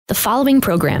following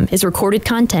program is recorded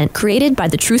content created by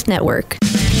the Truth Network.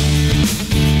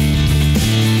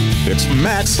 It's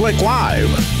Matt Slick Live.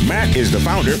 Matt is the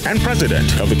founder and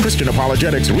president of the Christian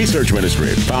Apologetics Research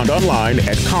Ministry, found online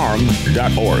at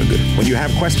carm.org. When you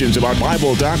have questions about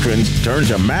Bible doctrines, turn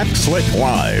to Matt Slick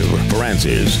Live for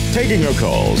answers. Taking your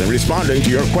calls and responding to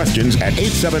your questions at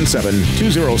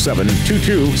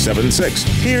 877-207-2276.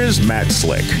 Here's Matt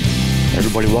Slick.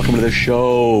 Everybody, welcome to the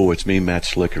show. It's me, Matt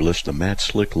Slick. You're listening to Matt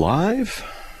Slick Live.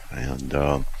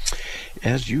 And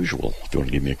as usual, if you want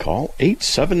to give me a call,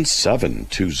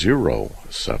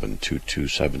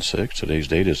 877-207-2276. Today's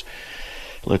date is,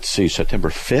 September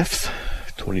 5th,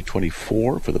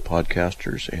 2024 for the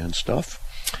podcasters and stuff.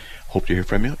 Hope to hear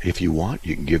from you. If you want,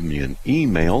 you can give me an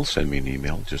email. Send me an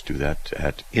email. Just do that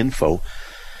at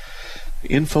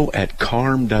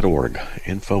info@carm.org.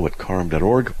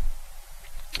 Info@carm.org.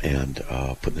 And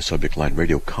put in the subject line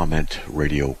radio comment,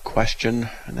 radio question,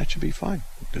 and that should be fine.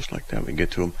 Just like that, we can get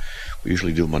to them. We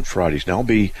usually do them on Fridays. Now I'll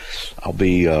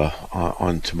be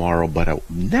on tomorrow,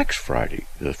 but next Friday,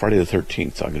 Friday the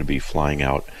 13th, I'm going to be flying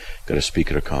out. Got to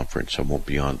speak at a conference. I won't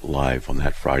be on live on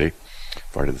that Friday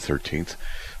the 13th.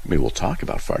 Maybe we'll talk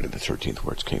about Friday the 13th,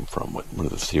 where it came from, one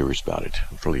of the theories about it.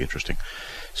 It's really interesting.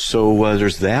 So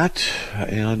there's that,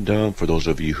 and for those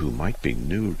of you who might be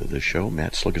new to the show,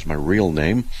 Matt Slick is my real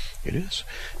name. It is.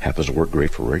 Happens to work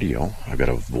great for radio. I've got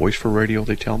a voice for radio,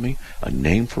 they tell me, a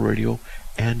name for radio,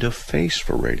 and a face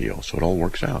for radio, so it all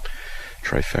works out.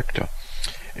 Trifecta.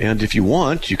 And if you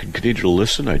want, you can continue to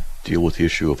listen. I deal with the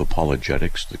issue of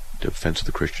apologetics, the defense of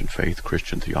the Christian faith,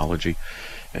 Christian theology,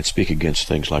 and speak against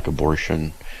things like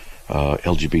abortion,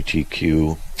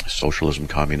 LGBTQ, socialism,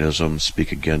 communism,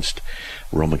 speak against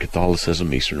Roman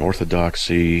Catholicism, Eastern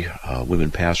Orthodoxy, women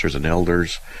pastors and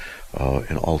elders,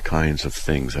 and all kinds of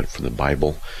things that from the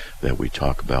Bible that we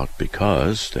talk about,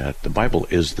 because that the Bible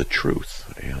is the truth,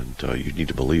 and you need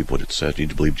to believe what it says. You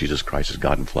need to believe Jesus Christ is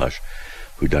God in flesh,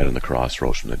 who died on the cross,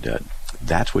 rose from the dead.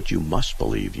 That's what you must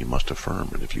believe, you must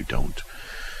affirm, and if you don't,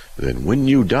 then when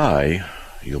you die,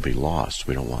 you'll be lost.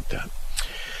 We don't want that.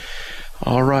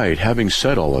 All right, having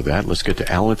said all of that, let's get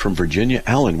to Alan from Virginia.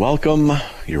 Alan, welcome.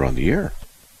 You're on the air.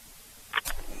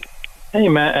 Hey,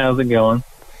 Matt, how's it going?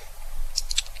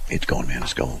 It's going, man.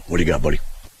 It's going. What do you got, buddy?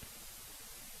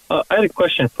 I had a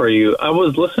question for you. I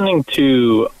was trying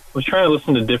to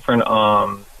listen to different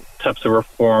types of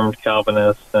Reformed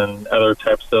Calvinists and other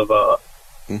types of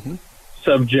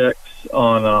subjects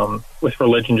on with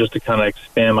religion, just to kind of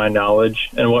expand my knowledge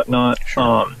and whatnot.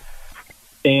 Sure.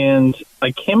 And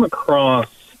I came across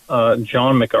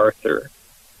John McArthur.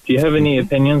 Do you have any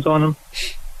opinions on him?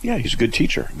 Yeah, he's a good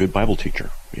teacher, a good Bible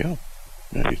teacher. Yeah,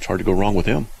 it's hard to go wrong with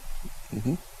him.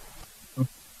 Mm-hmm.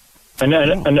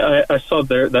 I saw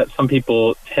there that some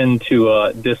people tend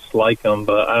to dislike him,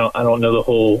 but I don't know the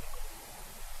whole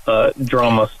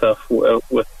drama stuff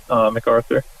with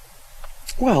McArthur.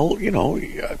 Well,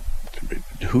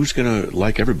 who's going to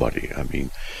like everybody? I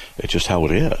mean, it's just how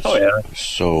it is. Oh, yeah.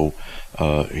 So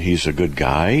he's a good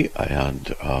guy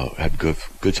and had good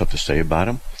stuff to say about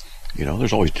him.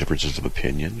 There's always differences of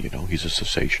opinion. He's a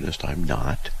cessationist. I'm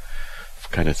not,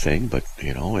 kind of thing. But,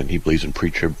 and he believes in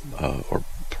or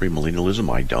premillennialism.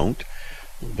 I don't.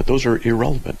 But those are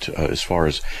irrelevant as far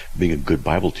as being a good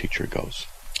Bible teacher goes.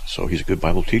 So he's a good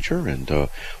Bible teacher and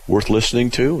worth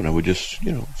listening to. And I would just,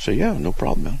 say, yeah, no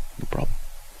problem, man. No problem.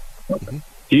 Mm-hmm.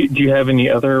 Do you have any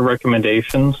other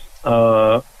recommendations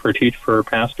for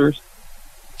pastors?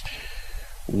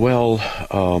 Well,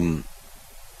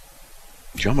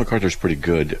 John MacArthur's pretty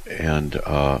good, and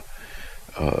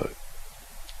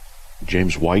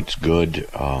James White's good,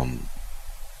 and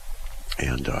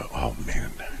oh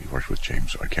man, he works with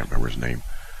James. I can't remember his name.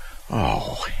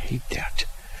 Oh, I hate that.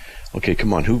 Okay,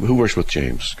 come on, who works with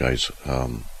James, guys?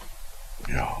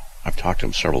 I've talked to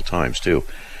him several times too.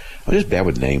 I'm just bad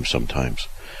with names sometimes.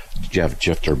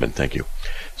 Jeff Durbin, thank you.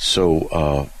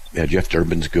 So, Jeff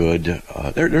Durbin's good.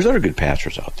 There's other good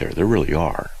pastors out there. There really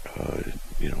are.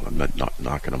 I'm not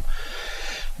knocking them.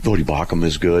 Vodi Bakum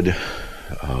is good.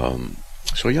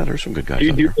 So, yeah, there's some good guys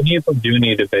out there. Do any of them do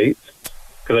any debates?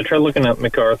 Because I tried looking at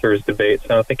MacArthur's debates,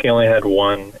 and I think he only had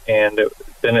one, and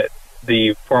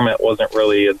the format wasn't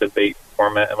really a debate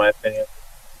format, in my opinion.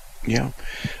 Yeah.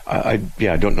 I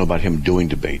don't know about him doing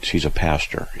debates. He's a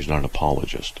pastor. He's not an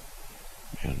apologist.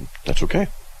 And that's okay.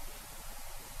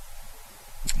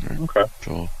 Right. Okay.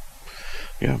 So,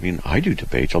 yeah, I mean, I do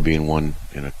debates. I'll be in one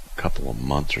in a couple of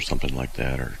months or something like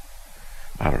that, or,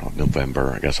 I don't know,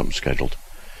 November. I got something scheduled.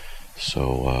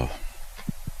 So,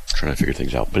 trying to figure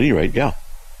things out. But at any rate, yeah.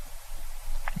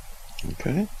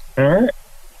 Okay. All right.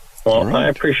 Well, all right. I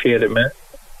appreciate it, man.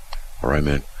 All right,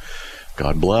 man.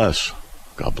 God bless.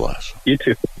 God bless. You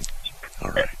too. All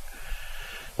right.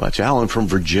 Well, that's Alan from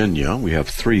Virginia. We have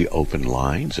 3 open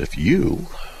lines. If you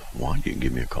want, you can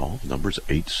give me a call. The number's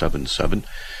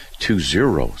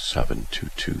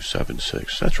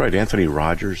 877-207-2276. That's right, Anthony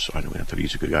Rogers. I know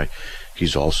Anthony's a good guy.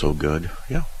 He's also good.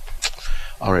 Yeah.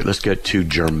 All right, let's get to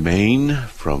Jermaine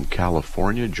from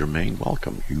California. Jermaine,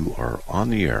 welcome. You are on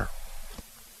the air.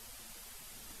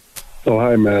 Oh,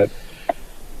 hi, Matt.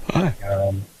 Hi.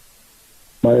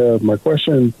 My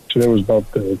question today was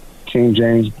about the King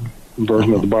James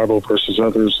version of the Bible versus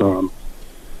others.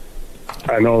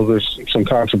 I know there's some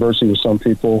controversy with some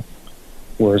people,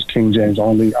 whereas King James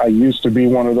only. I used to be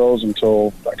one of those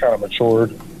until I kind of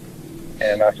matured,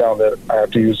 and I found that I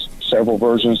have to use several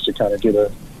versions to kind of get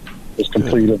as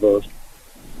complete of a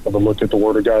look at the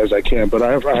Word of God as I can. But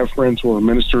I have friends who are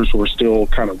ministers who are still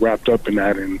kind of wrapped up in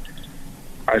that, and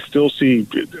I still see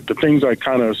the things I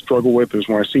kind of struggle with is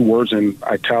when I see words in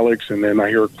italics and then I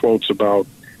hear quotes about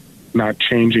not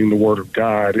changing the Word of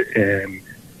God, and,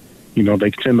 you know, they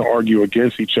tend to argue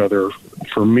against each other.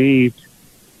 For me,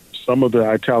 some of the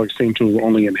italics seem to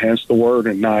only enhance the Word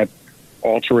and not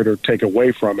alter it or take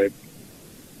away from it.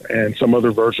 And some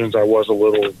other versions I was a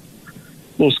little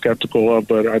skeptical of,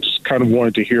 but I just kind of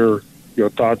wanted to hear your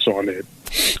thoughts on it.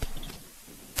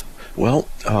 Well,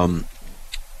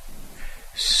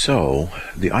 so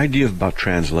the idea about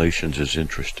translations is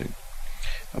interesting.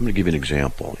 I'm going to give you an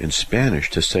example. In Spanish,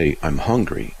 to say I'm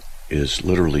hungry is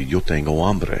literally yo tengo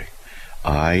hambre.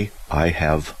 I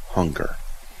have hunger.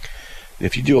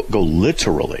 If you go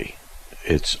literally,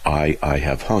 it's I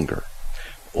have hunger.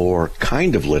 Or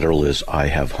kind of literal is I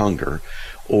have hunger.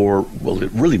 Or what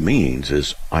it really means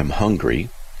is I'm hungry.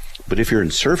 But if you're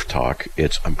in surf talk,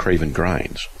 it's I'm craving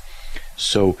grinds.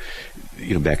 So,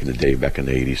 you know, back in the day, back in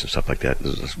the 80s and stuff like that,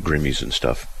 there's Grimmies and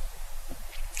stuff.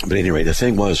 But anyway, the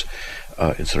thing was,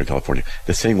 in Southern California,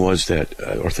 the thing was that,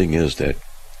 or thing is that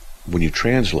when you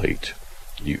translate,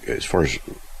 as far as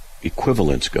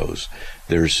equivalence goes,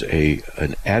 there's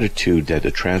an attitude that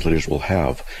the translators will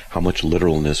have, how much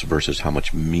literalness versus how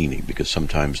much meaning, because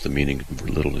sometimes the meaning for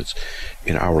literalness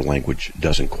in our language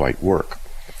doesn't quite work.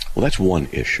 Well, that's one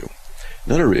issue.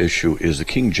 Another issue is the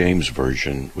King James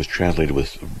Version was translated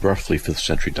with roughly 5th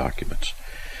century documents,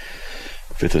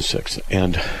 5th and 6th,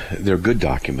 and they're good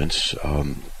documents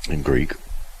in Greek,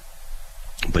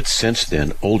 but since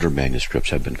then older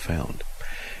manuscripts have been found.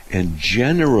 And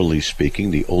generally speaking,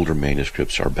 the older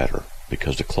manuscripts are better,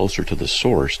 because the closer to the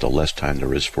source, the less time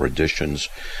there is for additions,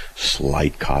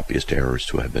 slight copyist errors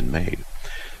to have been made.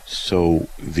 So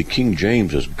the King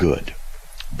James is good,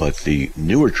 but the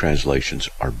newer translations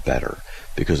are better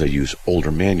because they use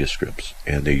older manuscripts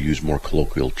and they use more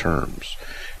colloquial terms.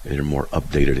 They're more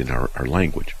updated in our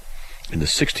language. In the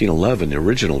 1611, the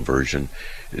original version,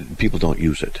 people don't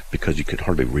use it because you could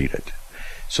hardly read it.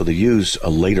 So they use a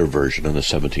later version in the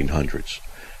 1700s,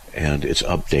 and it's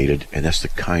updated, and that's the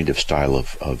kind of style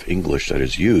of English that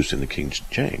is used in the King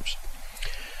James.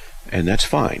 And that's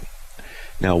fine.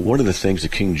 Now, one of the things the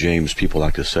King James people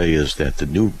like to say is that the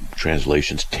new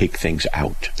translations take things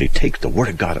out. They take the Word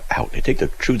of God out. They take the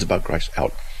truths about Christ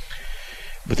out.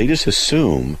 But they just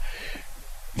assume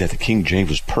that the King James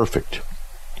was perfect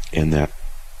in that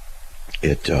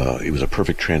it was a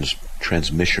perfect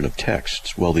transmission of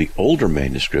texts. Well, the older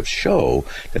manuscripts show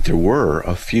that there were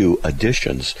a few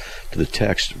additions to the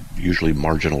text, usually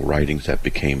marginal writings that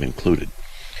became included.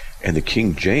 And the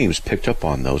King James picked up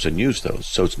on those and used those.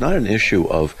 So it's not an issue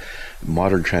of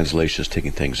modern translations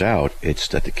taking things out. It's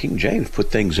that the King James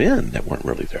put things in that weren't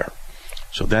really there.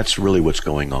 So that's really what's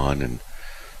going on, and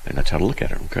that's how to look at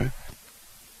it, okay?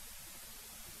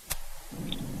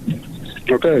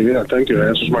 Okay, yeah, thank you. That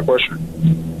answers my question.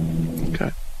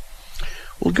 Okay.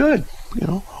 Well, good. You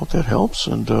know, hope that helps.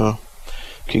 And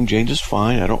King James is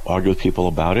fine. I don't argue with people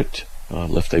about it.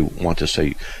 If they want to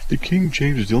say the King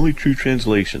James is the only true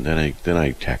translation, then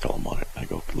I tackle them on it. I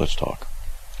go, let's talk.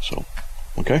 So,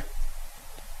 okay.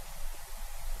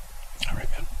 All right,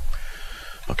 man.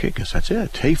 Okay, guess that's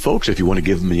it. Hey, folks, if you want to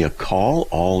give me a call,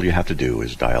 all you have to do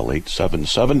is dial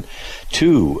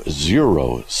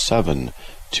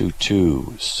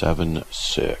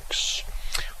 877-207-2276.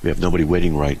 We have nobody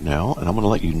waiting right now, and I'm going to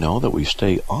let you know that we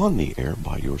stay on the air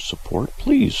by your support.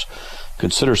 Please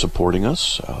consider supporting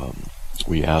us.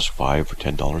 We ask $5 or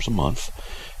 $10 a month,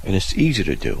 and it's easy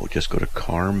to do. Just go to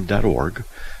carm.org,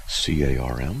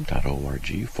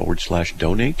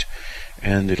 carm.org/donate,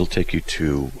 and it'll take you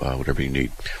to whatever you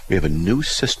need. We have a new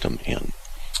system in,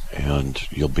 and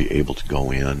you'll be able to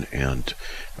go in and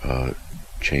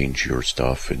change your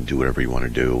stuff and do whatever you want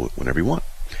to do whenever you want.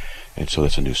 And so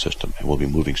that's a new system. And we'll be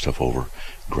moving stuff over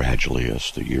gradually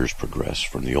as the years progress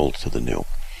from the old to the new.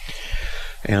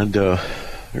 And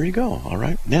there you go. All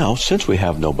right. Now, since we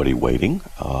have nobody waiting,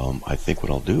 I think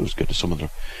what I'll do is get to some of the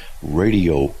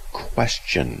radio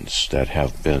questions that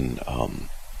have been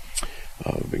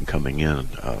coming in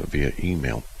via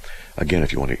email. Again,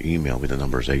 if you want to email me, the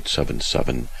number is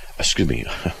 877. Excuse me.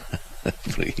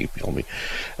 Email me.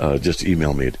 Just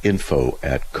email me at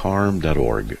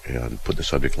info@carm.org and put the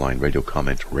subject line radio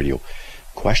comment, radio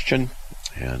question,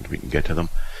 and we can get to them.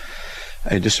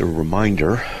 And just a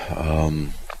reminder,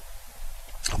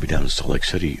 I'll be down in Salt Lake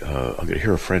City. I'm going to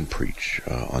hear a friend preach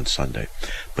on Sunday.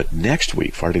 But next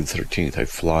week, Friday the 13th, I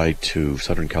fly to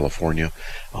Southern California.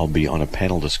 I'll be on a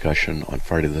panel discussion on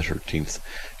Friday the 13th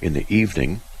in the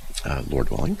evening, Lord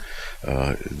willing.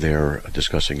 They're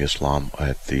discussing Islam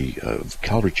at the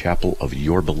Calvary Chapel of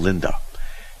Yorba Linda.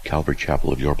 Calvary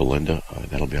Chapel of Yorba Linda.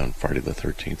 That'll be on Friday the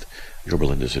 13th. Yorba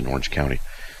Linda is in Orange County,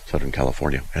 Southern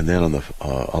California. And then on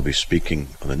I'll be speaking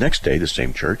on the next day, the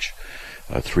same church.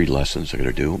 3 lessons I'm going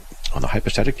to do on the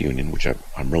hypostatic union, which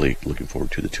I'm really looking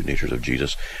forward to, the 2 natures of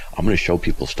Jesus. I'm going to show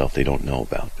people stuff they don't know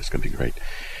about. It's going to be great.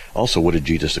 Also, what did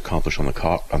Jesus accomplish on the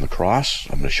cross?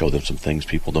 I'm going to show them some things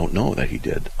people don't know that he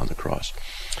did on the cross.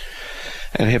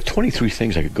 And I have 23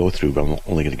 things I could go through, but I'm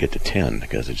only going to get to 10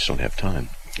 because I just don't have time.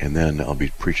 And then I'll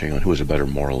be preaching on who is a better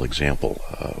moral example,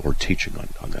 or teaching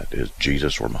on that. Is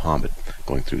Jesus or Muhammad?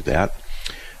 Going through that.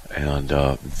 And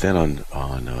then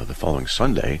on the following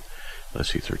Sunday,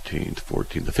 let's see, 13th,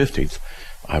 14th, the 15th,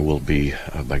 I will be,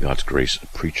 by God's grace,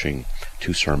 preaching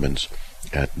 2 sermons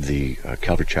at the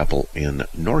Calvary Chapel in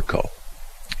Norco,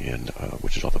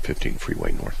 which is off the 15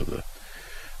 freeway north of the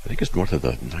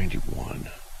 91.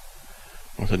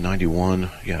 North of 91,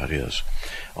 yeah, it is,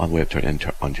 on the way up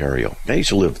to Ontario. I used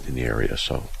to live in the area,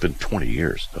 so it's been 20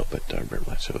 years, though, but I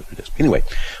realize what it is. Anyway,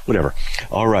 whatever.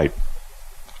 All right.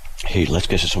 Hey, let's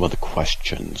get to some of the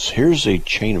questions. Here's a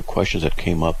chain of questions that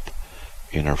came up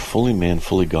in our Fully Man,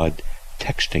 Fully God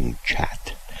texting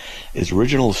chat. Is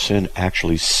original sin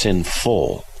actually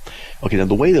sinful? Okay, now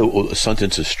the way the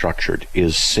sentence is structured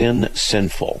is sin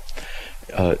sinful.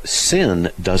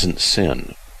 Sin doesn't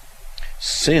sin.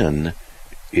 Sin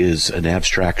is an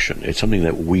abstraction. It's something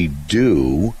that we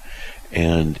do,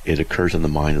 and it occurs in the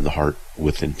mind and the heart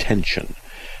with intention.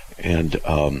 And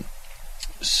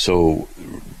so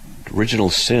original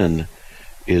sin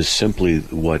is simply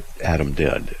what Adam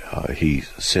did. He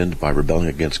sinned by rebelling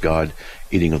against God,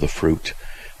 eating of the fruit,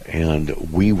 and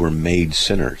we were made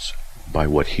sinners by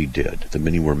what he did. The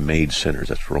many were made sinners.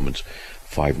 That's Romans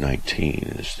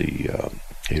 5:19 is the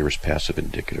aorist passive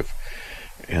indicative.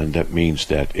 And that means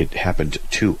that it happened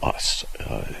to us.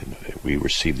 We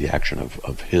received the action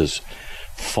of his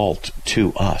fault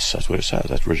to us. That's what it says.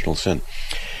 That's original sin.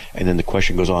 And then the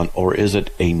question goes on, or is it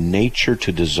a nature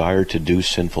to desire to do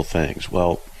sinful things?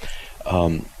 Well,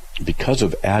 because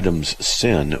of Adam's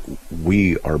sin,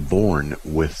 we are born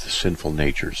with sinful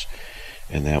natures.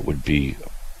 And that would be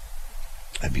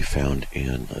found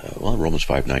in, Romans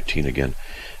 5:19 again,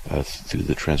 through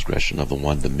the transgression of the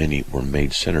one, the many were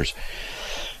made sinners.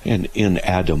 And in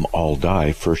Adam all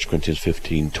die, 1 Corinthians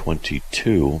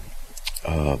 15:22.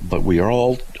 But we are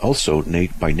all also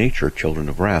by nature children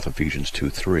of wrath, Ephesians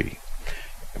 2:3,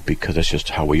 because that's just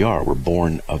how we are. We're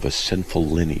born of a sinful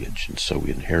lineage, and so we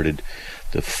inherited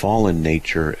the fallen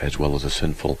nature as well as the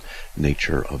sinful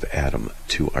nature of Adam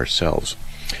to ourselves.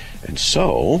 And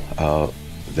so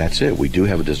that's it. We do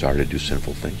have a desire to do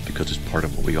sinful things because it's part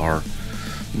of what we are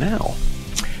now.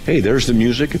 Hey, there's the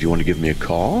music. If you want to give me a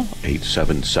call,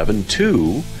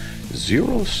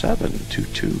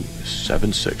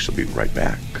 877-207-2276. I'll be right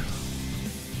back.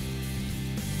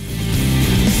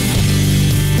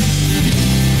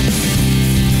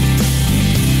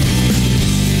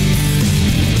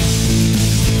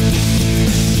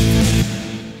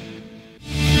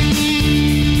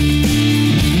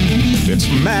 It's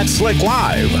Matt Slick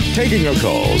Live, taking your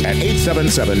calls at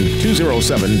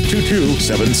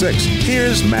 877-207-2276.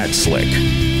 Here's Matt Slick.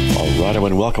 All right,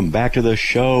 everyone, welcome back to the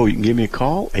show. You can give me a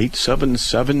call,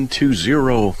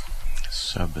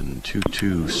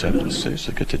 877-207-2276. Let's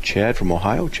get to Chad from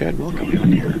Ohio. Chad, welcome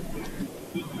down here.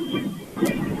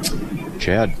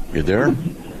 Chad, you there?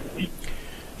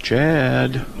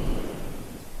 Chad.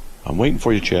 I'm waiting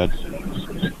for you, Chad.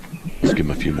 Let's give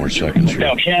him a few more seconds here.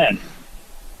 No, Ken.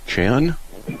 Chan?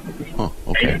 Oh,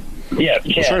 okay. Yeah,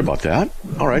 Ken. Well, sorry about that.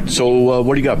 All right, so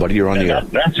what do you got, buddy? You're on the air.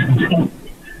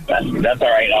 That's all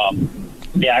right. I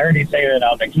heard you say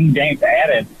that the King James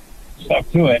added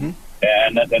stuff to it,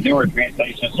 and that the newer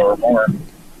translations are more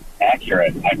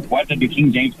accurate. What did the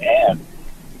King James add?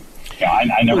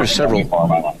 I never There's several. Before in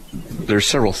my life. there's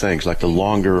several things, like the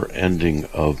longer ending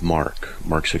of Mark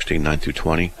 16, 9 through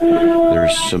 20.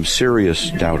 There's some serious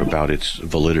doubt about its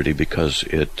validity because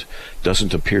it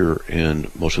doesn't appear in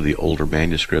most of the older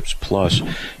manuscripts, plus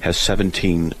has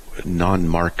 17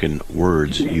 non-Markan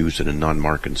words used in a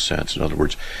non-Markan sense. In other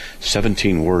words,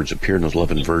 17 words appear in those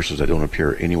 11 verses that don't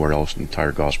appear anywhere else in the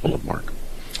entire Gospel of Mark.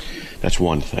 That's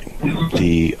one thing.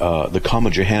 The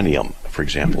Comma Johannium, for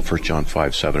example, 1 John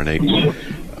 5, 7, and 8,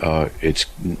 it's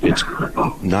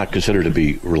not considered to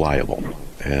be reliable,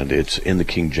 and it's in the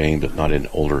King James, but not in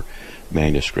older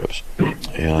manuscripts.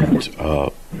 And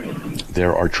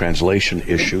there are translation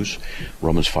issues.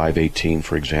 Romans 5:18,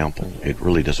 for example, it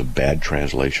really does a bad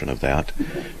translation of that,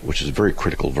 which is a very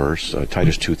critical verse.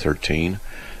 Titus 2:13,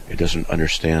 it doesn't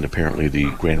understand apparently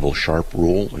the Granville-Sharp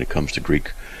rule when it comes to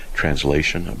Greek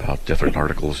translation about definite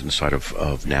articles inside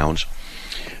of nouns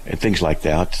and things like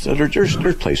that. So there's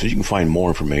places you can find more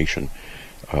information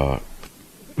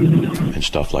and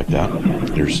stuff like that.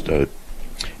 There's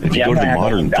if you go to the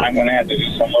modern, I'm going to have to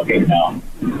do some looking now.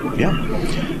 Yeah,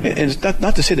 and it's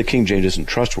not to say that King James isn't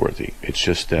trustworthy. It's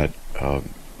just that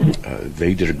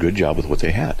they did a good job with what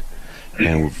they had,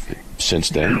 and since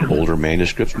then, older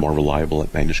manuscripts, more reliable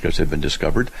manuscripts, have been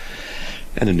discovered.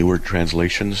 And the newer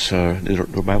translations,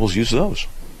 the Bibles use those.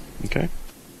 Okay?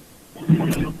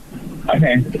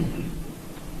 Okay.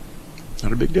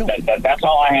 Not a big deal. That's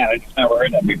all I had. I just never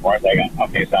heard that before.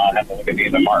 Okay, so I'll have to look at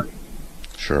these and Mark.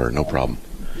 Sure, no problem.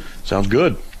 Sounds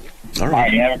good. All right. All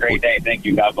right, you have a great day. Thank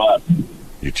you. God bless.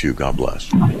 You too. God bless.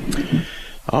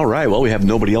 All right. Well, we have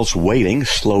nobody else waiting.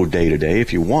 Slow day today.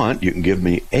 If you want, you can give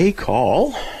me a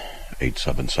call.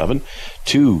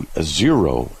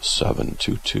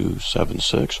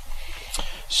 877-207-2276.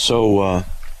 So let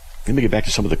me get back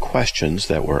to some of the questions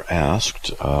that were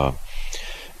asked.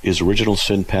 Is original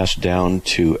sin passed down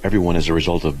to everyone as a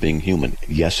result of being human?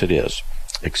 Yes, it is,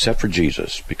 except for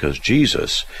Jesus, because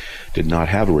Jesus did not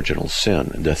have original sin.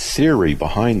 And the theory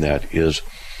behind that is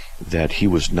that he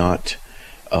was not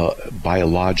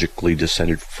biologically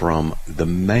descended from the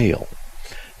male.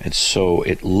 And so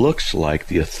it looks like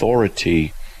the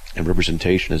authority and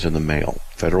representation is in the male.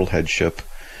 Federal headship,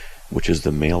 which is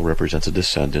the male, represents the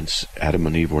descendants. Adam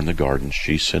and Eve were in the garden.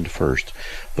 She sinned first,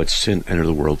 but sin entered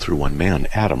the world through one man,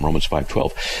 Adam, Romans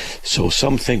 5:12. So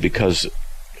some think because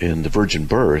in the virgin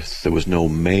birth there was no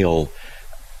male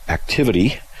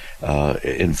activity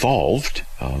involved,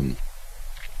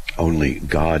 only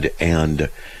God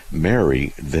and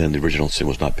Mary, then the original sin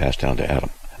was not passed down to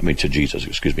Jesus,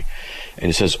 excuse me. And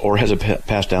it says, or has it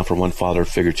passed down from one father,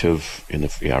 figurative, I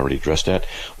already addressed that.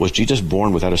 Was Jesus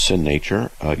born without a sin nature?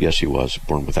 Yes, he was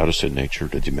born without a sin nature,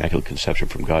 the Immaculate Conception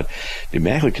from God. The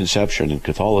Immaculate Conception in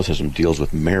Catholicism deals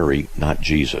with Mary, not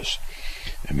Jesus.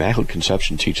 Immaculate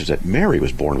Conception teaches that Mary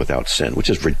was born without sin,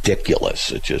 which is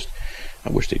ridiculous. It's just,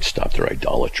 I wish they'd stop their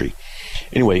idolatry.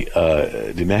 Anyway,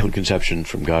 the Immaculate Conception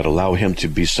from God allow him to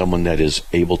be someone that is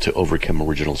able to overcome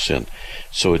original sin.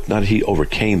 So it's not he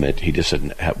overcame it, he just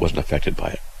wasn't affected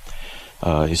by it.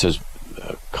 He says,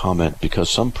 comment, because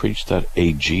some preach that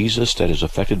a Jesus that is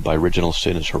affected by original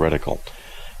sin is heretical.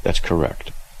 That's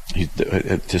correct.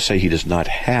 To say he does not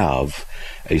have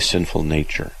a sinful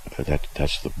nature,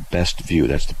 that's the best view,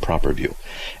 that's the proper view.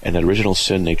 And that original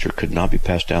sin nature could not be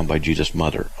passed down by Jesus'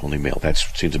 mother, only male. That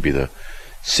seems to be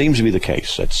the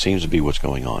case. That seems to be what's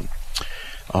going on.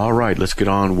 All right, let's get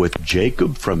on with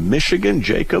Jacob from Michigan.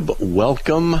 Jacob,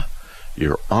 welcome.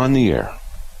 You're on the air.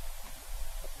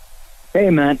 Hey,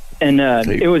 Matt. And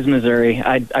hey. It was Missouri.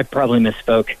 I probably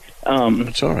misspoke.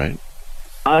 That's all right.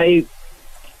 I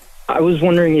was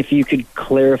wondering if you could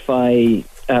clarify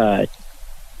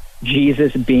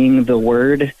Jesus being the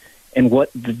Word and what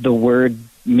the Word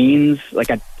means.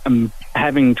 Like, I'm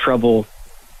having trouble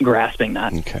grasping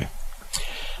that. Okay.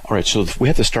 All right, so we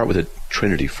have to start with the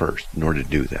Trinity first in order to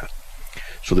do that.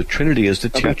 So the Trinity is the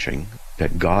teaching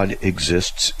that God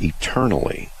exists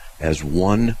eternally as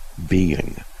one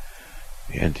being,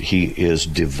 and he is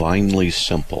divinely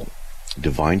simple.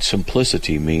 Divine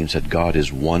simplicity means that God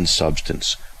is one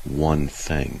substance, one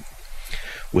thing.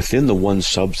 Within the one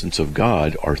substance of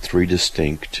God are three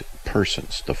distinct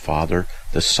persons: the Father,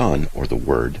 the Son, or the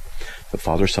Word, the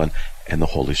Father, Son, and the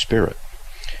Holy Spirit.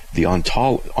 The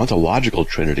ontological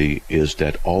Trinity is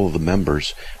that all of the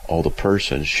members, all the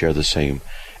persons, share the same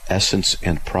essence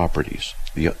and properties.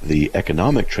 The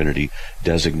economic Trinity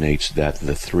designates that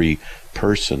the three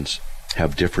persons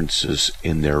have differences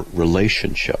in their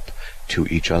relationship to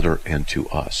each other and to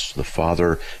us. The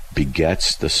Father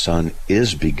begets, the Son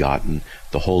is begotten,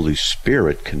 the Holy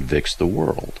Spirit convicts the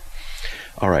world.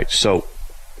 All right, so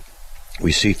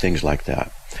we see things like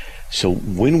that. So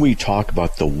when we talk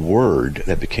about the Word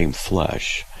that became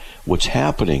flesh, what's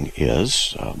happening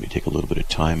is, let me take a little bit of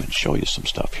time and show you some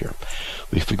stuff here.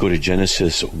 If we go to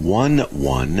Genesis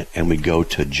 1:1 and we go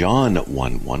to John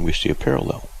 1:1, we see a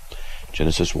parallel.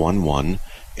 Genesis 1:1,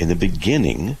 in the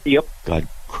beginning, God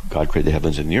created the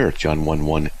heavens and the earth. John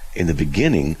 1:1, in the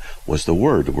beginning was the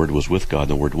Word. The Word was with God,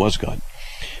 and the Word was God.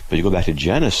 But you go back to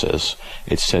Genesis,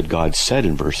 it said, God said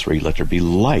in verse 3, let there be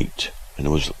light. And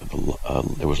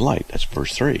there was light. That's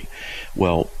verse 3.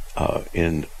 Well,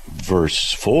 in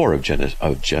verse 4 of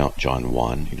John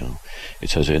 1, it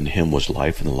says, in him was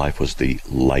life, and the life was the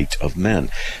light of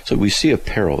men. So we see a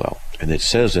parallel. And it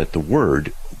says that the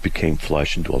Word became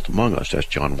flesh and dwelt among us. That's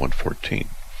John 1:14.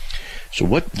 So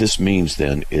what this means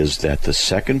then is that the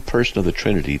second person of the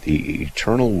Trinity, the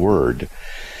eternal Word,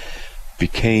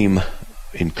 became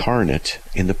incarnate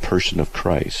in the person of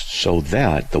Christ, so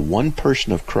that the one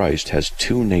person of Christ has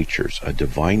two natures, a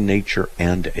divine nature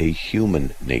and a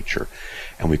human nature.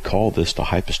 And we call this the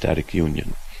hypostatic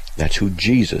union. That's who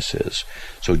Jesus is.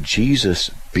 So Jesus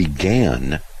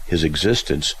began his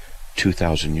existence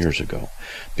 2,000 years ago,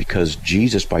 because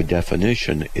Jesus, by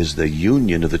definition, is the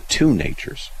union of the two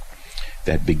natures.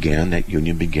 That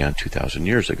union began 2,000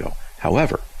 years ago.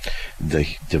 However,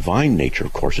 the divine nature,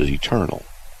 of course, is eternal.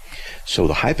 So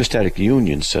the hypostatic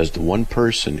union says the one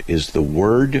person is the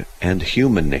Word and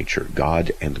human nature,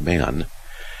 God and man,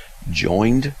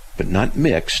 joined but not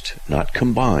mixed, not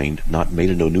combined, not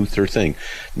made into a new third thing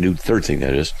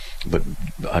that is, but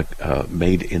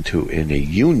made in a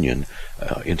union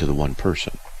into the one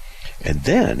person. And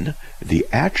then the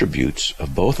attributes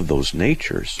of both of those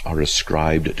natures are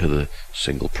ascribed to the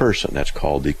single person. That's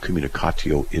called the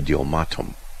communicatio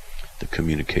idiomatum, the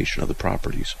communication of the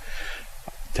properties.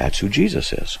 That's who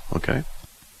Jesus is. Okay.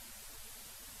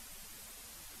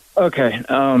 Okay.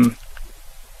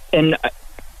 And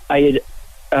I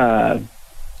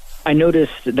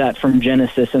noticed that from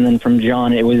Genesis and then from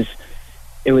John, it was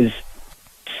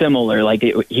similar. Like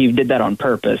he did that on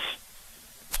purpose.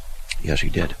 Yes, he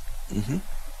did. Mm-hmm.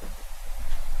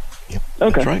 Yep.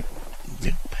 Okay. That's right.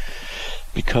 Yeah.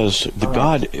 Because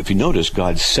God, if you notice,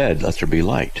 God said, "Let there be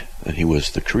light," and He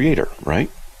was the Creator, right?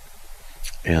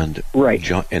 And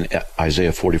in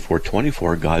Isaiah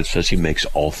 44:24, God says He makes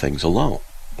all things alone,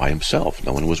 by Himself.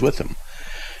 No one was with Him.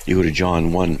 You go to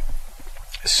John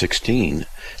 1:16,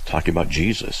 talking about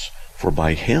Jesus. For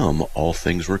by Him all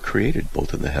things were created,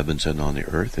 both in the heavens and on the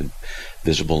earth, and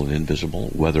visible and invisible,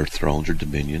 whether thrones or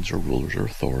dominions or rulers or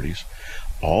authorities.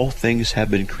 All things have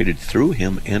been created through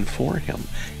Him and for Him.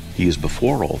 He is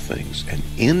before all things, and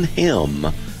in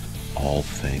Him all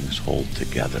things hold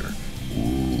together.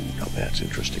 Ooh, now that's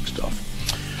interesting stuff.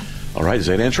 All right, does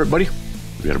that answer it, buddy?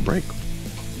 We got a break.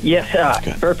 Yes,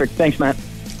 okay. Perfect. Thanks, Matt.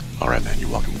 All right, man, you're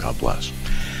welcome. God bless.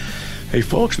 Hey,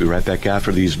 folks, we'll be right back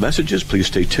after these messages. Please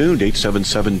stay tuned.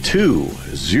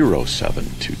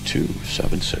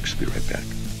 877-207-2276. Be right back.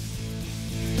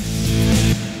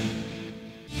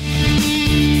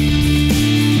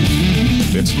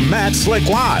 It's Matt Slick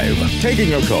Live, taking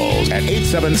your calls at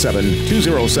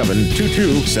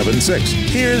 877-207-2276.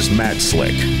 Here's Matt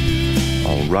Slick.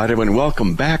 All right, everyone,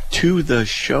 welcome back to the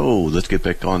show. Let's get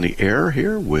back on the air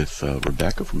here with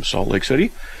Rebecca from Salt Lake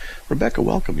City. Rebecca,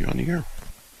 welcome. You're on the air.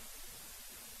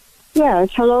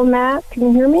 Yes. Hello, Matt. Can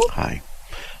you hear me? Hi.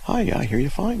 Yeah, I hear you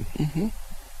fine. Mm-hmm.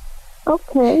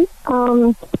 Okay.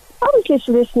 I was just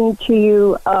listening to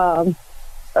you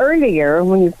earlier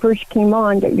when you first came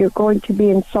on that you're going to be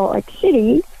in Salt Lake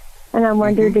City, and I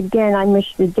wondered again, I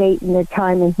missed the date and the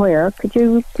time and where. Could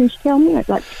you please tell me? I'd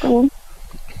like to go.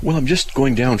 Well, I'm just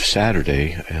going down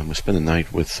Saturday, and I'm going to spend the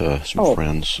night with some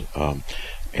friends, and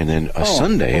then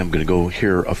Sunday I'm going to go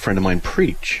hear a friend of mine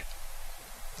preach.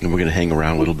 And we're going to hang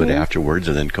around a little bit afterwards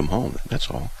and then come home.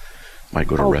 That's all. Might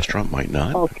go to a restaurant, might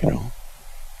not. Okay. But,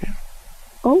 yeah.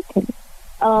 Okay.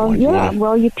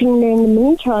 Well, you can, in the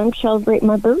meantime, celebrate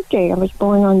my birthday. I was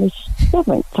born on the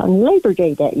 7th, on Labor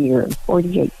Day that year,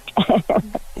 48.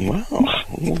 Wow.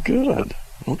 Well, good.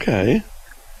 Okay.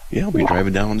 Yeah, I'll be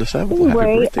driving down on the 7th. Well,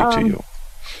 happy birthday to you.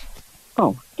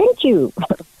 Oh, thank you.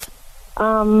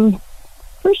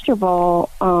 First of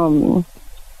all,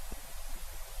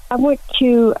 I went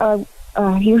to,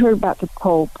 you heard about the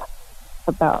Pope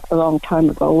about a long time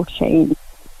ago saying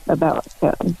about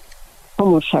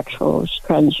homosexuals,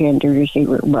 transgenders, they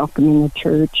were welcome in the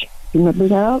church. You remember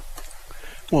that?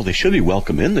 Well, they should be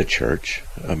welcome in the church.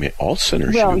 I mean, all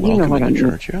sinners should be welcome in the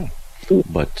church, yeah.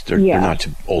 But they're not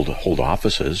to hold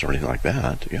offices or anything like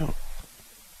that, yeah.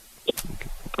 Okay.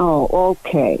 Oh,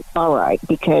 okay. All right.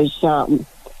 Because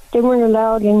they weren't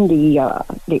allowed in the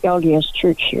LDS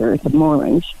church here, the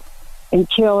Mormons.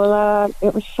 until I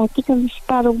think it was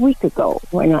about a week ago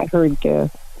when I heard the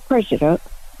president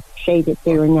say that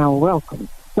they are now welcome.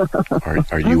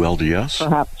 Are you LDS?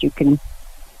 Perhaps you can.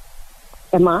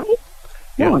 Am I?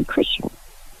 Yeah. No, I'm Christian.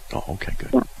 Oh, okay,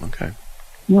 good. Yeah. Okay.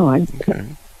 No, Okay.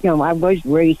 I was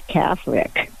raised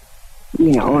Catholic.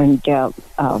 And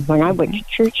when I went to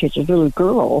church as a little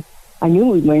girl, I knew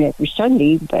we went every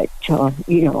Sunday, but I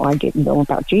didn't know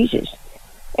about Jesus.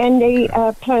 And they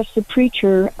plus the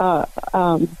preacher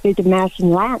did the mass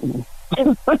in Latin.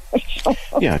 So,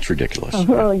 yeah, it's ridiculous. I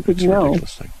really didn't know.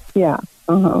 Yeah.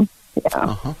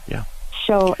 Yeah.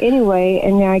 So anyway,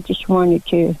 and I just wanted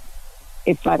to,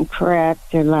 if I'm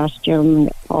correct, the last gentleman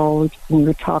that followed, when you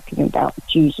were talking about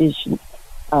Jesus and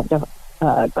the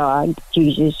God,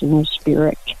 Jesus, and the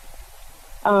Spirit.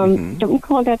 Don't we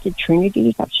call that the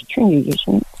Trinity? That's the Trinity,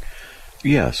 isn't it?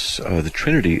 Yes, the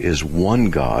Trinity is one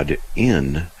God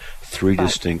in three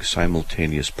distinct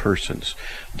simultaneous persons.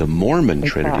 The Mormon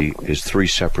Trinity is three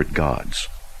separate gods,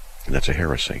 and that's a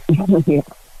heresy. Yeah.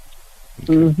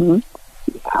 Okay.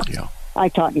 Yeah. I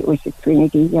thought it was the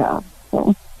Trinity, yeah.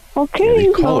 So, okay.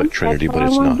 Yeah, they call it Trinity, but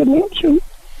it's not.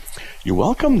 You're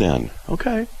welcome then.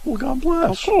 Okay. Well, God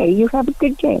bless. Okay, you have a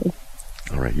good day.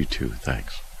 All right, you too.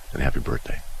 Thanks. And happy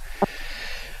birthday.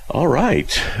 All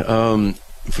right.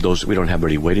 For those, we don't have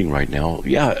anybody waiting right now.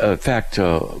 Yeah, in fact,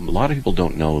 a lot of people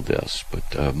don't know this,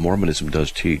 but Mormonism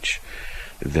does teach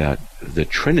that the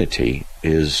Trinity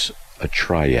is a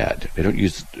triad. They don't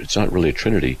use, it's not really a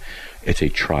Trinity, it's a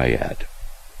triad.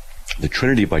 The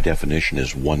Trinity, by definition,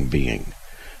 is one being,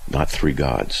 not three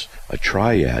gods. A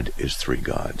triad is three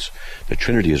gods. The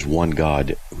Trinity is one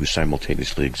God who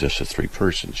simultaneously exists as three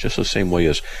persons, just the same way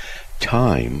as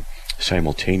time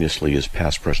simultaneously is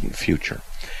past, present, future.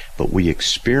 But we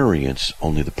experience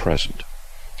only the present.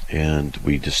 And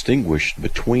we distinguish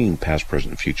between past,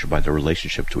 present, and future by the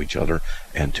relationship to each other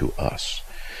and to us.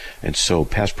 And so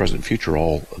past, present, and future are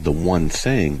all the one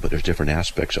thing, but there's different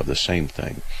aspects of the same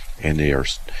thing. And they're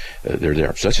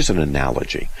there. So that's just an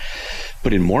analogy.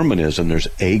 But in Mormonism, there's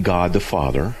a God, the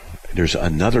Father. There's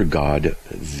another God,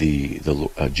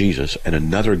 Jesus, and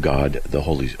another God, the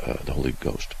Holy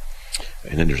Ghost.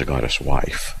 And then there's a goddess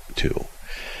wife, too.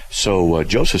 So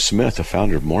Joseph Smith, the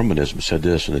founder of Mormonism, said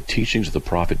this in the Teachings of the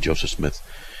Prophet Joseph Smith,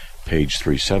 page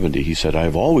 370. He said, "I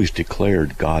have always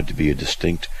declared God to be a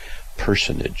distinct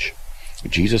personage,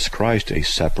 Jesus Christ a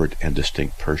separate and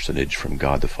distinct personage from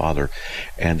God the Father,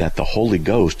 and that the Holy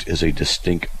Ghost is a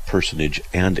distinct personage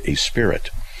and a spirit.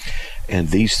 And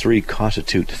these three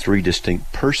constitute three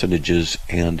distinct personages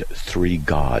and three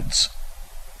gods."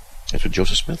 That's what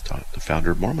Joseph Smith taught, the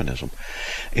founder of Mormonism.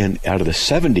 And out of the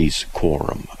 70s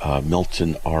quorum,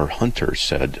 Milton R. Hunter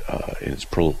said in his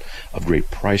Pearl of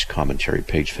Great Price commentary,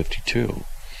 page 52,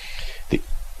 the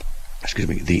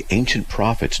ancient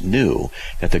prophets knew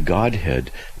that the Godhead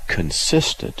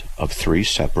consisted of three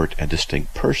separate and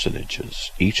distinct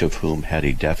personages, each of whom had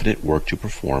a definite work to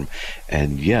perform,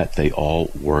 and yet they all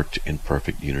worked in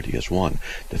perfect unity as one.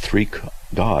 The three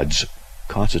gods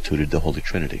constituted the Holy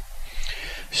Trinity.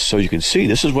 So you can see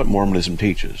this is what Mormonism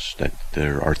teaches, that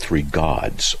there are three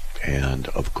gods. And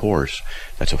of course,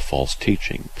 that's a false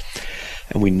teaching.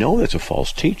 And we know that's a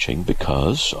false teaching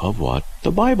because of what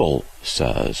the Bible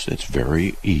says. It's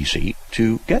very easy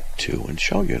to get to and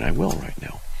show you, and I will right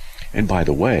now. And by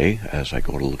the way, as I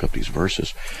go to look up these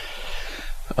verses,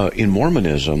 in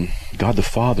Mormonism, God the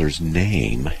Father's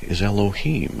name is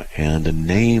Elohim, and the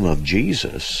name of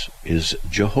Jesus is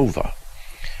Jehovah.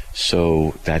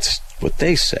 So that's what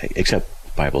they say, except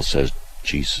the Bible says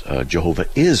Jehovah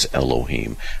is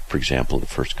Elohim, for example, in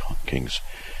 1 Kings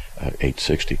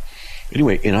 8:60.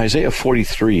 Anyway, in Isaiah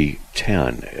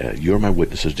 43:10, "You're my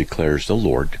witnesses," declares the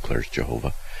Lord, declares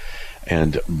Jehovah,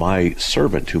 "and my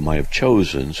servant whom I have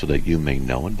chosen, so that you may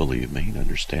know and believe me and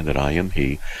understand that I am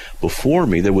He. Before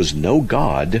me there was no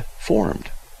God formed."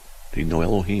 You know,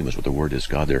 Elohim is what the word is,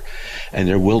 God there. "And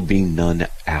there will be none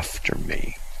after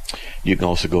me." You can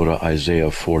also go to Isaiah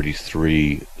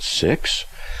 43:6,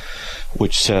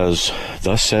 which says,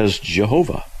 "Thus says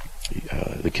Jehovah,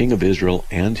 the King of Israel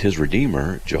and his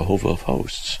Redeemer, Jehovah of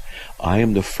hosts. I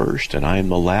am the first and I am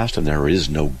the last, and there is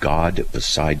no God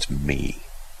besides me."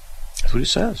 That's what it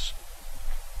says.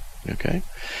 Okay?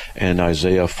 And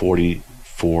Isaiah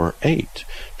 44:8,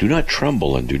 "Do not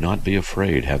tremble and do not be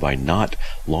afraid. Have I not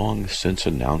long since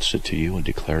announced it to you and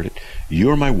declared it? You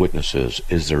are my witnesses.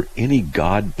 Is there any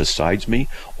God besides me,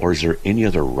 or is there any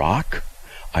other rock?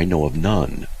 I know of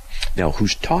none." Now,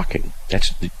 who's talking?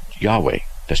 That's Yahweh.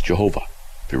 That's Jehovah.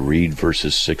 If you read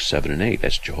verses 6, 7, and 8,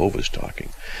 that's Jehovah's talking.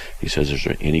 He says, "Is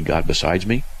there any God besides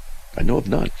me?" I know of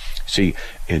none. See,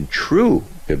 in true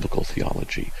biblical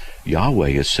theology, Yahweh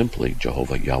is simply,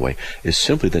 Jehovah, Yahweh, is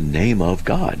simply the name of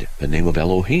God, the name of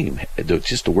Elohim. It's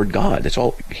just the word God. That's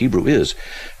all Hebrew is.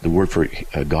 The word for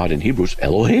God in Hebrew is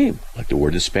Elohim, like the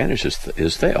word in Spanish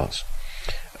is Theos.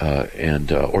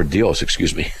 Or Dios,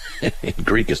 excuse me. In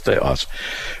Greek is Theos.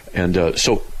 And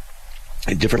so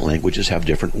different languages have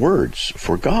different words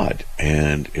for God.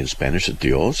 And in Spanish it's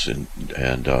Dios, and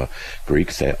Greek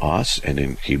Theos, and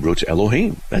in Hebrew it's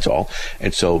Elohim. That's all.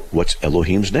 And so what's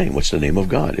Elohim's name? What's the name of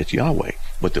God? It's Yahweh.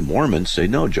 But the Mormons say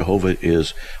no, Jehovah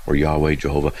is, or Yahweh,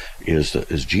 Jehovah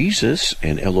is Jesus,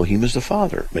 and Elohim is the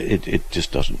Father. It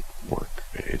just doesn't work.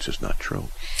 It's just not true.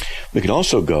 We can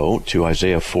also go to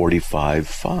Isaiah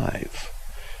 45:5.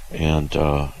 And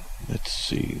let's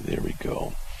see, there we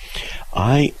go.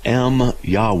 I am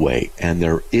Yahweh, and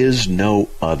there is no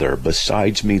other.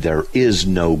 Besides me, there is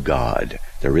no God.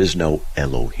 There is no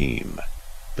Elohim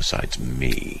besides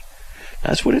me.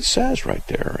 That's what it says right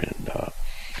there in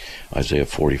Isaiah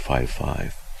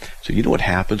 45:5. So you know what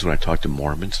happens when I talk to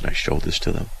Mormons and I show this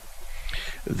to them?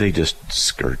 They just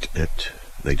skirt it.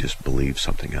 They just believe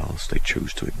something else. They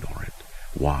choose to ignore it.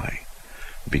 Why?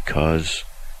 Because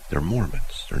they're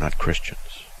Mormons. They're not Christians.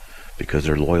 Because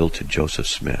they're loyal to Joseph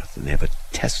Smith, and they have a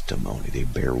testimony. They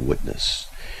bear witness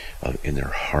in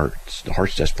their hearts. The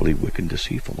heart's desperately wicked and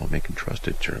deceitful. No man can trust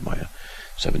it, Jeremiah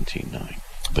 17:9.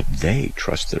 But they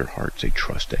trust their hearts. They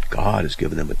trust that God has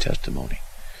given them a testimony.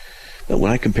 But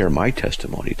when I compare my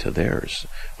testimony to theirs,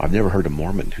 I've never heard a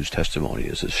Mormon whose testimony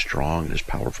is as strong and as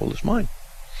powerful as mine.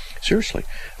 Seriously.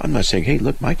 I'm not saying, hey,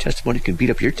 look, my testimony can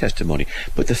beat up your testimony.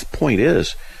 But the point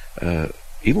is,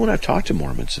 even when I've talked to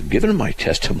Mormons and given them my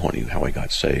testimony how I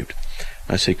got saved,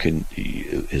 I say,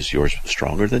 is yours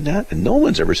stronger than that? And no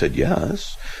one's ever said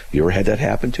yes. You ever had that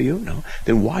happen to you? No.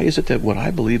 Then why is it that what I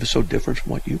believe is so different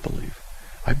from what you believe?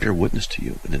 I bear witness to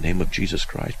you in the name of Jesus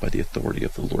Christ, by the authority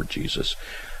of the Lord Jesus,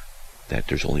 that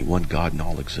there's only one God in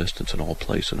all existence, in all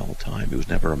place, in all time. He was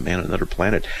never a man on another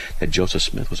planet. That Joseph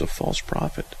Smith was a false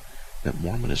prophet. That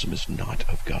Mormonism is not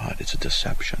of God. It's a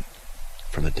deception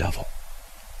from the devil.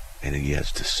 And he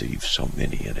has deceived so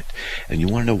many in it. And you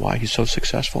want to know why he's so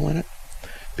successful in it?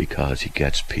 Because he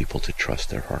gets people to trust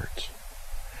their hearts.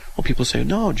 Well, people say,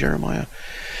 no, James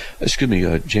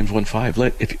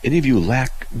 1:5, if any of you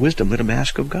lack wisdom, let him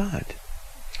ask of God.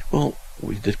 Well,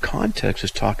 the context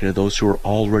is talking to those who are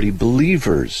already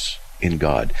believers in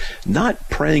God, not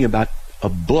praying about a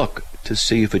book to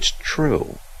see if it's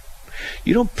true.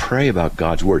 You don't pray about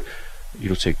God's word. You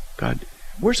don't say, God,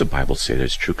 where's the Bible say that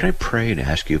it's true? Can I pray and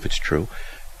ask you if it's true?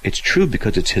 It's true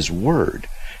because it's his word.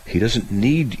 He doesn't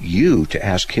need you to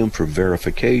ask him for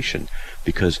verification,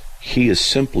 because he is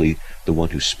simply the one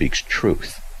who speaks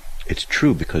truth. It's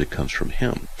true because it comes from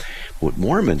him. What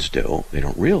Mormons do, they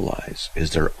don't realize,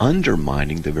 is they're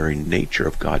undermining the very nature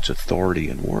of God's authority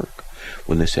and work.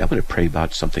 When they say, I'm going to pray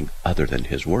about something other than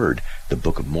his word, the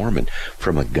Book of Mormon,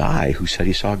 from a guy who said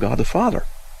he saw God the Father,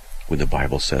 when the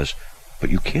Bible says, but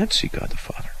you can't see God the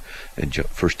Father. In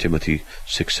 1 Timothy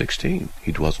 6:16,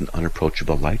 he dwells in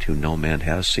unapproachable light, who no man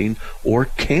has seen or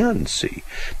can see.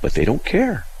 But they don't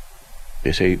care.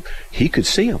 They say, he could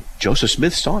see him. Joseph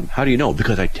Smith saw him. How do you know?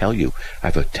 Because I tell you, I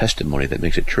have a testimony that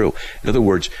makes it true. In other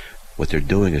words, what they're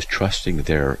doing is trusting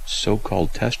their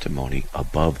so-called testimony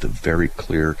above the very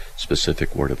clear,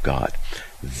 specific word of God.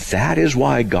 That is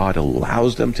why God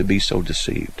allows them to be so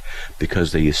deceived,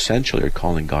 because they essentially are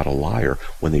calling God a liar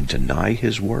when they deny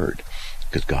his word,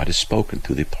 because God has spoken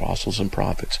through the apostles and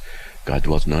prophets. God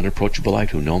dwells in unapproachable light,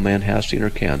 who no man has seen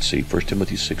or can see. 1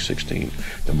 Timothy 6:16.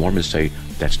 The Mormons say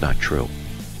that's not true.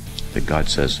 That God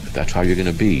says, if that's how you're going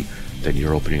to be, then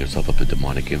you're opening yourself up to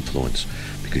demonic influence,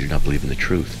 because you're not believing the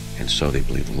truth. And so they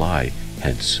believe the lie,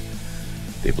 hence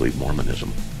they believe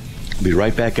Mormonism. We'll be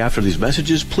right back after these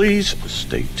messages. Please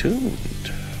stay tuned.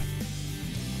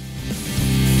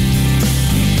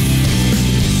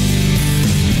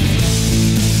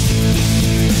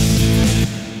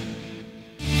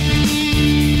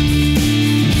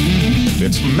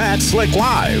 It's Matt Slick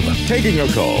Live, taking your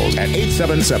calls at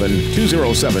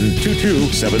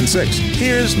 877-207-2276.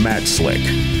 Here's Matt Slick.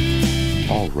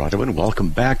 All right, everyone, welcome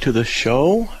back to the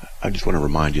show. I just want to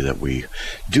remind you that we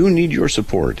do need your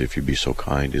support. If you'd be so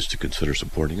kind as to consider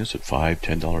supporting us at $5,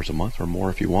 $10 a month or more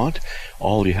if you want.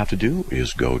 All you have to do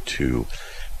is go to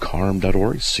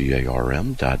carm.org,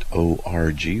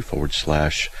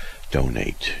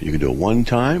 carm.org/donate. You can do it one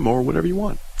time or whatever you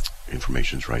want.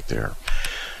 Information's right there.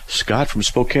 Scott from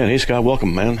Spokane. Hey, Scott,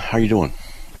 welcome, man. How you doing?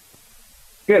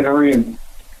 Good. How are you?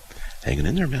 Hanging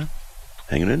in there, man.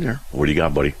 Hanging in there. What do you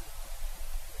got, buddy?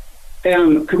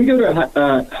 Could we go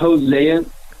to Hosea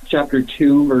chapter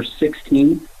 2, verse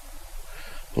 16.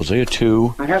 Hosea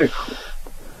 2. I had a...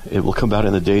 It will come out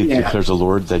in the day, declares the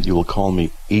Lord, that you will call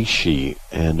me Ishi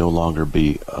and no longer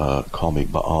call me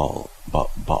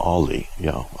Baali.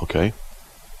 Yeah, okay.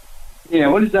 Yeah,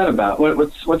 what is that about?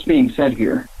 What's being said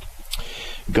here?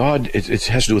 God, it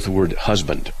has to do with the word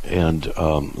husband. And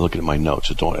looking at my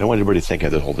notes, I don't want everybody to think I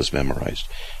have all this memorized.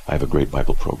 I have a great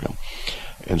Bible program.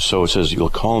 And so it says, you'll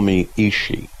call me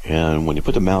Ishi. And when you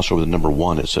put the mouse over the number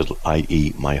 1, it says,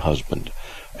 i.e., my husband.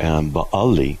 And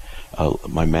Baali,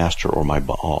 my master or my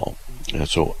Baal. And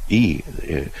so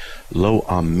lo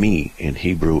ami in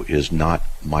Hebrew is not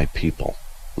my people.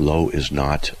 Lo is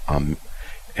not,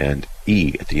 and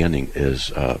e at the ending is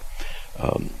the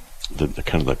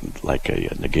kind of like a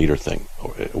negator thing.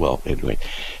 Well, anyway,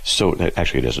 so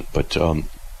actually it isn't. But so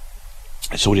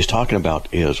what he's talking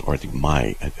about is, or I think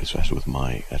it's actually with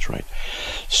my. That's right.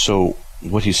 So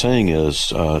what he's saying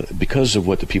is, because of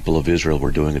what the people of Israel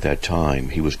were doing at that time,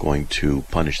 he was going to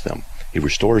punish them. He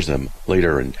restores them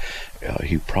later, and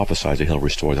he prophesies that he'll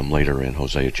restore them later in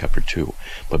Hosea chapter 2.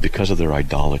 But because of their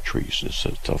idolatries and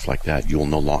stuff like that, you will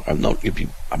no longer. I won't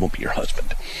be your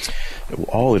husband.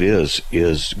 All it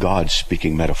is God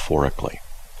speaking metaphorically.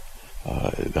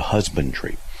 The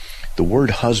husbandry. The word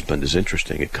husband is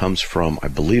interesting. It comes from, I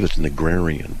believe it's an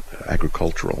agrarian,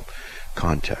 agricultural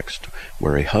context,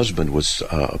 where a husband was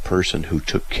a person who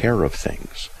took care of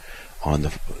things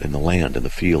in the land, in the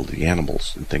field, the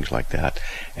animals and things like that,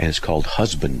 and it's called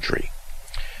husbandry.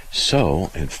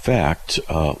 So, in fact,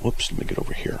 let me get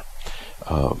over here.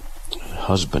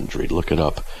 Husbandry, look it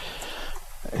up.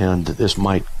 And this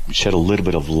might shed a little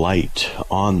bit of light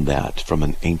on that from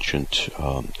an ancient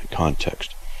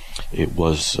context. It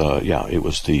was,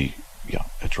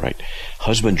 that's right.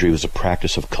 Husbandry was a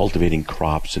practice of cultivating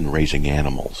crops and raising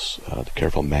animals, the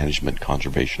careful management,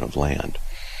 conservation of land.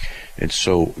 And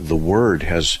so the word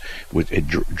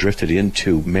drifted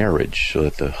into marriage, so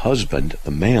that the husband,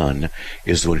 the man,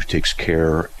 is the one who takes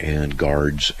care and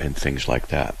guards and things like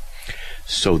that.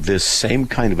 So this same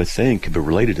kind of a thing can be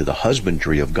related to the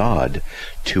husbandry of God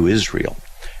to Israel.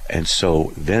 And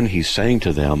so then he's saying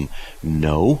to them,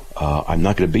 no, I'm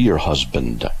not going to be your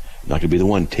husband. I'm not going to be the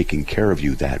one taking care of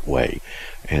you that way.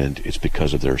 And it's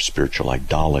because of their spiritual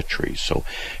idolatry. So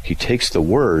he takes the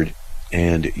word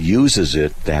and uses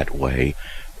it that way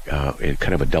in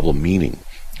kind of a double meaning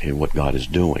in what God is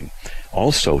doing.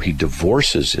 Also, he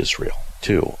divorces Israel,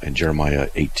 too, in Jeremiah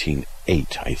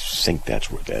 18:8. I think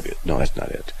that's where that is. No, that's not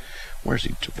it. Where does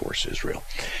he divorce Israel?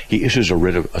 He issues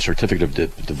a certificate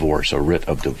of divorce, a writ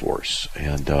of divorce,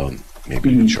 and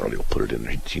maybe Charlie will put it in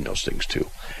there. He knows things, too.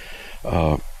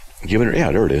 There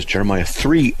it is, Jeremiah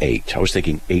 3:8. I was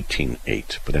thinking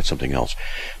 18:8, but that's something else.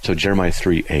 So Jeremiah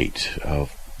 3:8.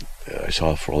 I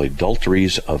saw for all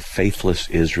adulteries of faithless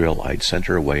Israel, I'd sent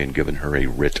her away and given her a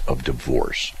writ of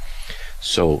divorce.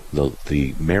 So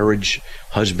the marriage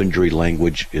husbandry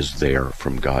language is there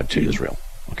from God to Israel.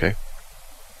 Okay?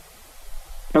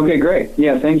 Okay, great.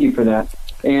 Yeah, thank you for that.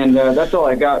 And that's all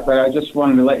I got, but I just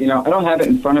wanted to let you know, I don't have it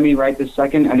in front of me right this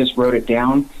second. I just wrote it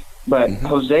down. But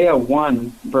Hosea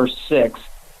 1, verse 6,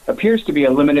 appears to be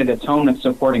a limited atonement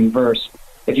supporting verse,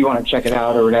 if you want to check it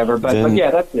out or whatever. But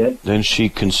yeah, that's it. Then she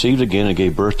conceived again and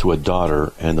gave birth to a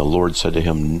daughter, and the Lord said to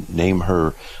him, name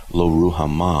her Lo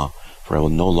Ruhamah, for I will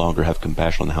no longer have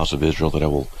compassion on the house of Israel,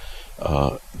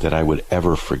 that I would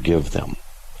ever forgive them.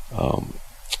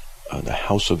 The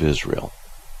house of Israel.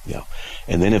 Yeah.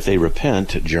 And then if they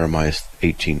repent, Jeremiah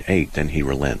 18:8, then he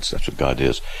relents. That's what God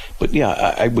is. But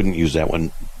yeah, I wouldn't use that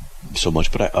one so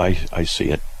much, but I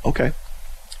see it. Okay.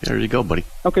 There you go, buddy.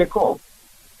 Okay, cool.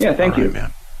 Yeah, thank you. All right,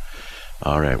 man.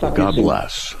 All right. Well, God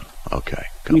bless. Okay.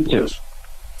 God bless.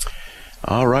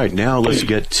 All right. Now let's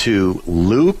get to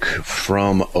Luke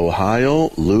from Ohio.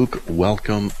 Luke,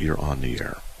 welcome. You're on the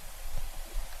air.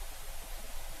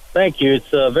 Thank you.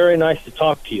 It's very nice to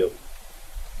talk to you.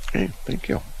 Okay. Thank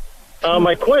you.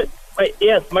 My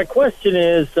question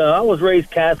is, I was raised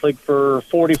Catholic for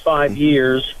 45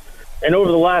 years, and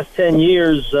over the last 10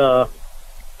 years, I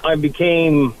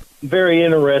became very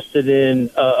interested in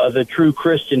the true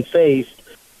Christian faith,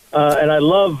 and I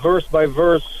love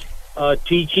verse-by-verse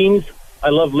teachings. I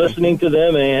love listening to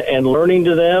them and learning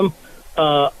to them.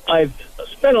 I've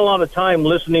spent a lot of time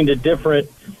listening to different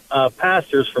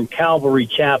pastors from Calvary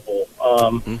Chapel,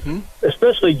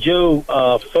 especially Joe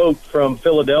Folk from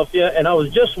Philadelphia, and I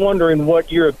was just wondering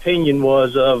what your opinion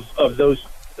was of those,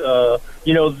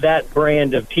 that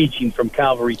brand of teaching from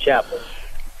Calvary Chapel.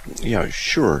 Yeah,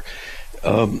 sure.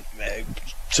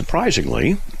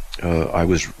 Surprisingly, I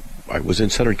I was in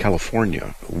Southern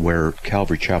California where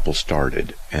Calvary Chapel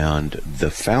started, and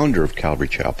the founder of Calvary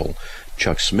Chapel,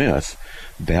 Chuck Smith,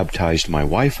 baptized my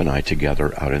wife and I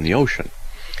together out in the ocean.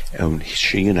 And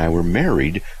she and I were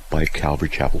married by a Calvary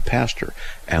Chapel pastor,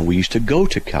 and we used to go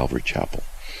to Calvary Chapel.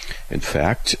 In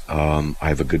fact, I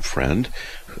have a good friend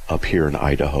up here in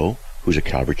Idaho who's a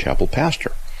Calvary Chapel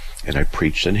pastor, and I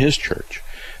preached in his church.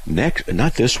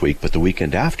 Not this week, but the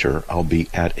weekend after, I'll be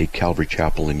at a Calvary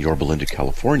Chapel in Yorba Linda,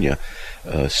 California,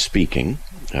 speaking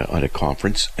at a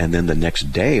conference, and then the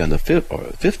next day, on the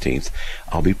 15th,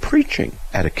 I'll be preaching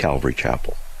at a Calvary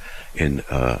Chapel in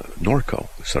Norco,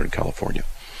 Southern California.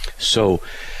 So,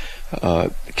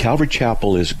 Calvary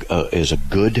Chapel is a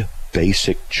good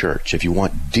basic church. If you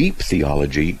want deep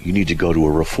theology, you need to go to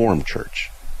a Reformed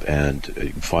church,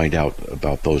 and find out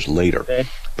about those later. Okay.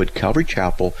 But Calvary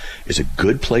Chapel is a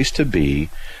good place to be.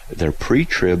 Their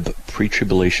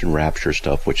pre-tribulation rapture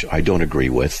stuff, which I don't agree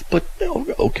with, but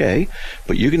okay.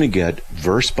 But you're going to get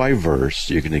verse by verse,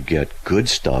 you're going to get good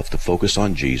stuff to focus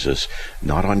on Jesus,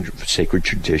 not on sacred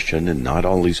tradition and not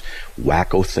all these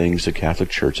wacko things the Catholic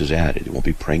Church has added. You won't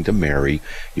be praying to Mary.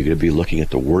 You're going to be looking at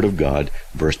the Word of God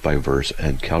verse by verse,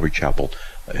 and Calvary Chapel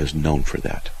is known for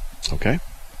that. Okay?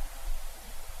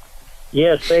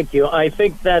 Yes, thank you. I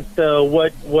think that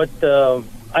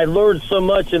I learned so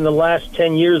much in the last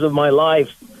 10 years of my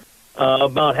life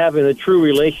about having a true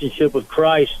relationship with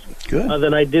Christ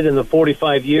than I did in the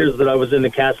 45 years that I was in the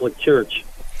Catholic Church.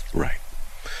 Right.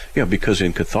 Yeah, because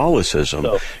in Catholicism,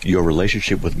 your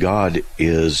relationship with God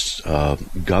is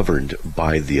governed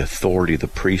by the authority of the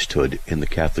priesthood in the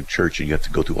Catholic Church, and you have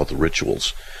to go through all the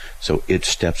rituals. So it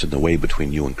steps in the way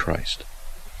between you and Christ.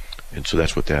 And so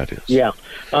that's what that is. Yeah.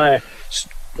 I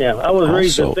was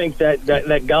raised to think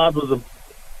that God was a...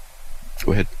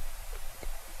 Go ahead.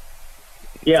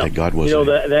 Yeah. That God was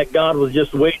that God was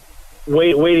just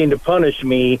waiting to punish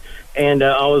me, and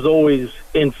I was always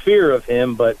in fear of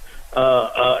him. But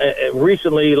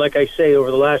recently, like I say,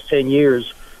 over the last 10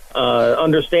 years,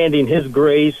 understanding his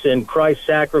grace and Christ's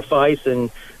sacrifice and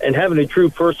having a true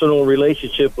personal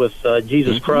relationship with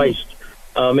Jesus Christ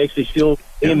makes me feel...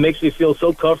 It makes me feel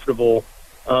so comfortable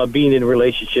being in a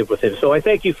relationship with him. So I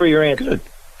thank you for your answer. Good.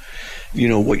 You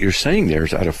know, what you're saying there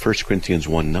is out of 1 Corinthians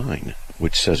 1:9,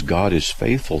 which says, God is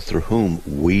faithful, through whom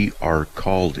we are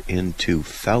called into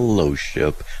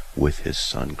fellowship with his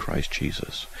Son, Christ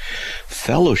Jesus.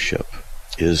 Fellowship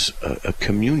is a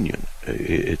communion.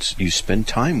 It's you spend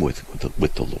time with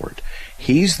the Lord.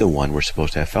 He's the one we're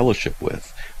supposed to have fellowship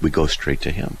with. We go straight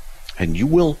to him. And you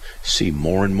will see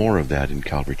more and more of that in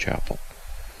Calvary Chapel.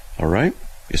 All right?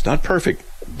 It's not perfect,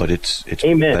 but it's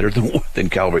better than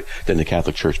Calvary, than the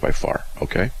Catholic Church by far.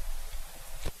 Okay?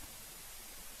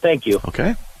 Thank you.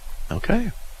 Okay?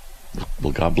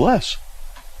 Well, God bless.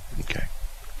 Okay.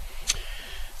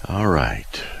 All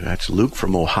right. That's Luke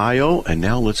from Ohio, and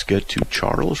now let's get to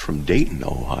Charles from Dayton,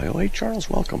 Ohio. Hey, Charles,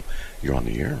 welcome. You're on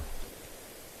the air.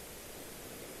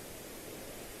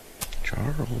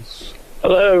 Charles.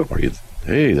 Hello.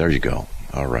 Hey, there you go.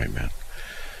 All right, man.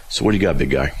 So what do you got, big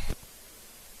guy?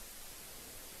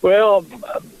 Well,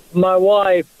 my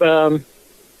wife,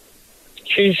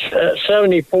 she's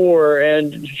 74,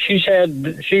 and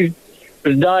she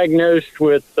was diagnosed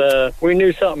with, we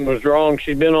knew something was wrong.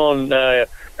 She'd been on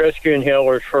rescue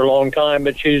inhalers for a long time,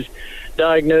 but she's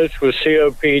diagnosed with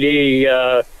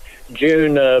COPD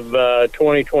June of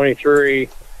 2023.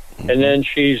 And then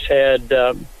she's had,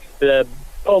 the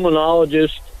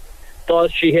pulmonologist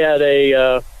thought she had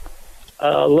a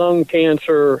lung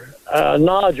cancer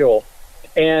nodule,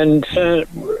 and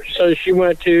so she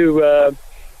went to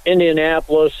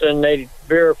Indianapolis, and they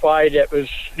verified it was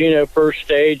first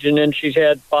stage, and then she's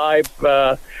had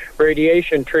 5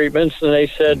 radiation treatments, and they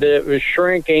said that it was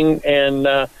shrinking, and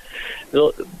that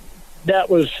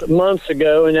was months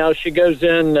ago, and now she goes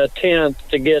in the 10th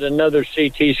to get another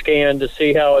CT scan to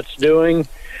see how it's doing.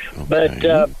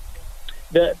 Okay.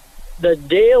 But the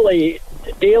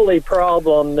daily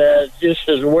problem that just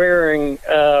is wearing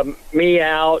me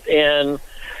out, and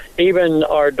even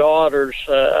our daughters,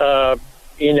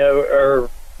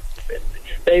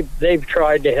 they've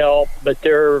tried to help, but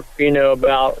they're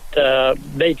about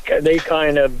they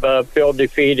kind of feel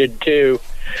defeated too.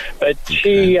 But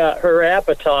she her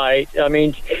appetite, I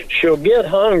mean, she'll get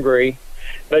hungry,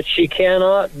 but she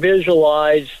cannot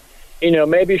visualize.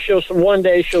 Maybe one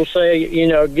day she'll say,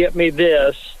 get me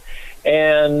this.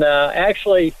 And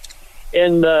actually,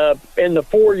 in the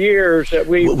 4 years that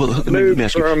we moved let me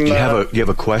ask you, from, do you have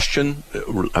a question?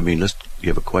 I mean, you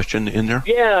have a question in there?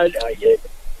 Yeah,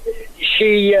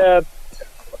 she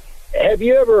have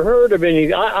you ever heard of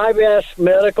any? I've asked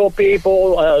medical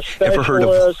people,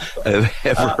 specialists. Ever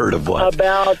heard of what?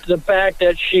 About the fact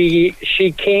that she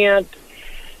can't.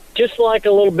 Just like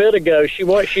a little bit ago, she's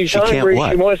hungry.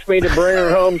 She wants me to bring her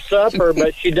home supper,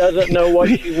 but she doesn't know what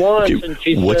she wants. And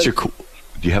she says,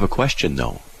 do you have a question,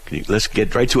 though? Let's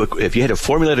get right to it. If you had to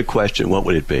formulate a question, what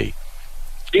would it be?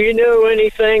 Do you know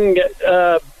anything?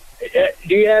 Do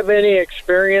you have any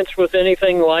experience with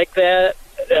anything like that?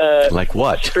 Like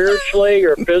what? Spiritually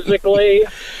or physically?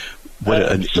 What,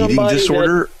 an eating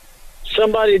disorder?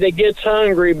 Somebody that gets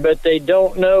hungry, but they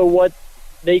don't know what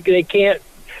they can't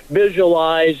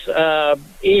visualize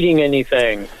eating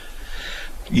anything.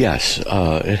 Yes,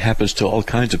 it happens to all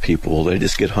kinds of people. They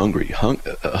just get hungry.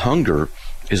 Hunger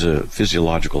is a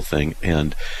physiological thing,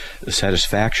 and the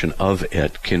satisfaction of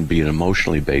it can be an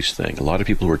emotionally based thing. A lot of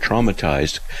people who are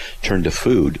traumatized turn to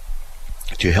food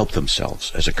to help themselves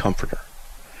as a comforter.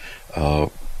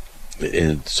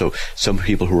 And so some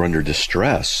people who are under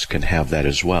distress can have that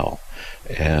as well.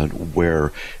 And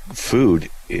where food,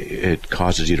 it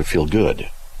causes you to feel good.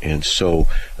 And so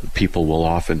people will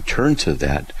often turn to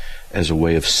that as a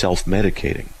way of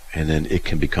self-medicating, and then it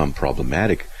can become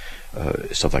problematic,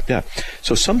 stuff like that.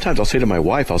 So sometimes I'll say to my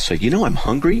wife, I'll say, I'm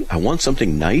hungry, I want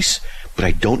something nice, but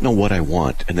I don't know what I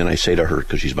want. And then I say to her,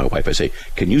 because she's my wife, I say,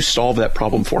 can you solve that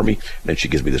problem for me? And then she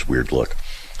gives me this weird look.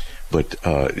 But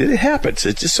it happens.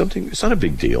 It's just something, it's not a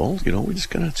big deal. We're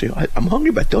just going to say, I'm hungry,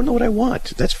 but I don't know what I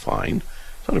want. That's fine.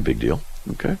 It's not a big deal.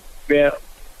 Okay? Yeah.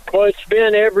 Well, it's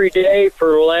been every day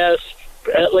for the last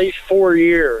at least 4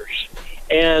 years.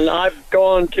 And I've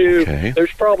gone to,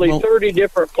 there's probably 30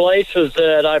 different places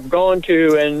that I've gone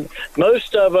to, and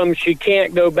most of them she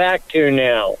can't go back to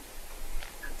now.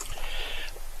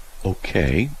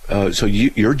 Okay. So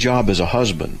your job as a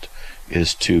husband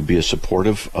is to be as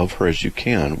supportive of her as you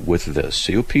can with this.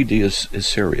 COPD is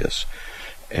serious.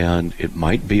 And it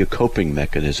might be a coping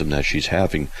mechanism that she's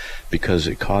having because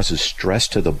it causes stress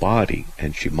to the body,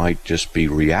 and she might just be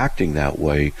reacting that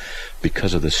way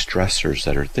because of the stressors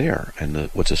that are there and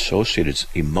what's associated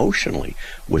emotionally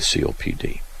with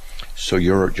COPD. So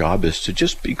your job is to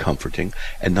just be comforting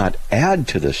and not add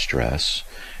to the stress,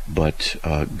 but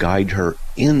guide her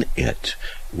in it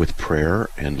with prayer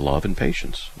and love and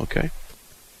patience. Okay?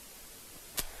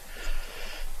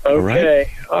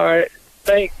 Okay. All right.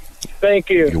 Thank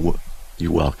you.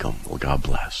 You're welcome. Well, God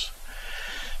bless.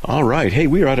 All right. Hey,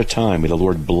 we are out of time. May the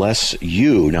Lord bless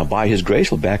you. Now, by His grace,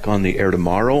 we'll be back on the air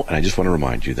tomorrow. And I just want to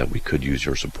remind you that we could use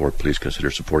your support. Please consider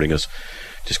supporting us.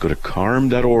 Just go to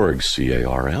carm.org,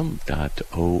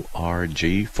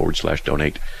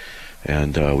 carm.org/donate.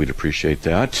 And we'd appreciate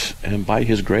that. And by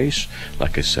His grace,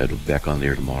 like I said, we'll be back on the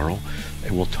air tomorrow.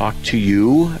 And we'll talk to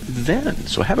you then.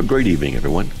 So have a great evening,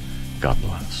 everyone. God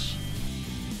bless.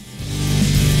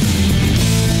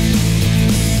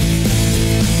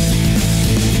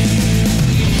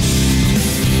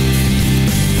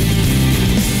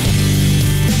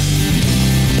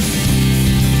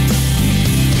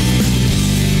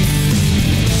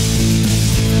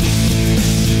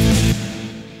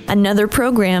 Another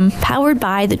program powered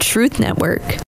by the Truth Network.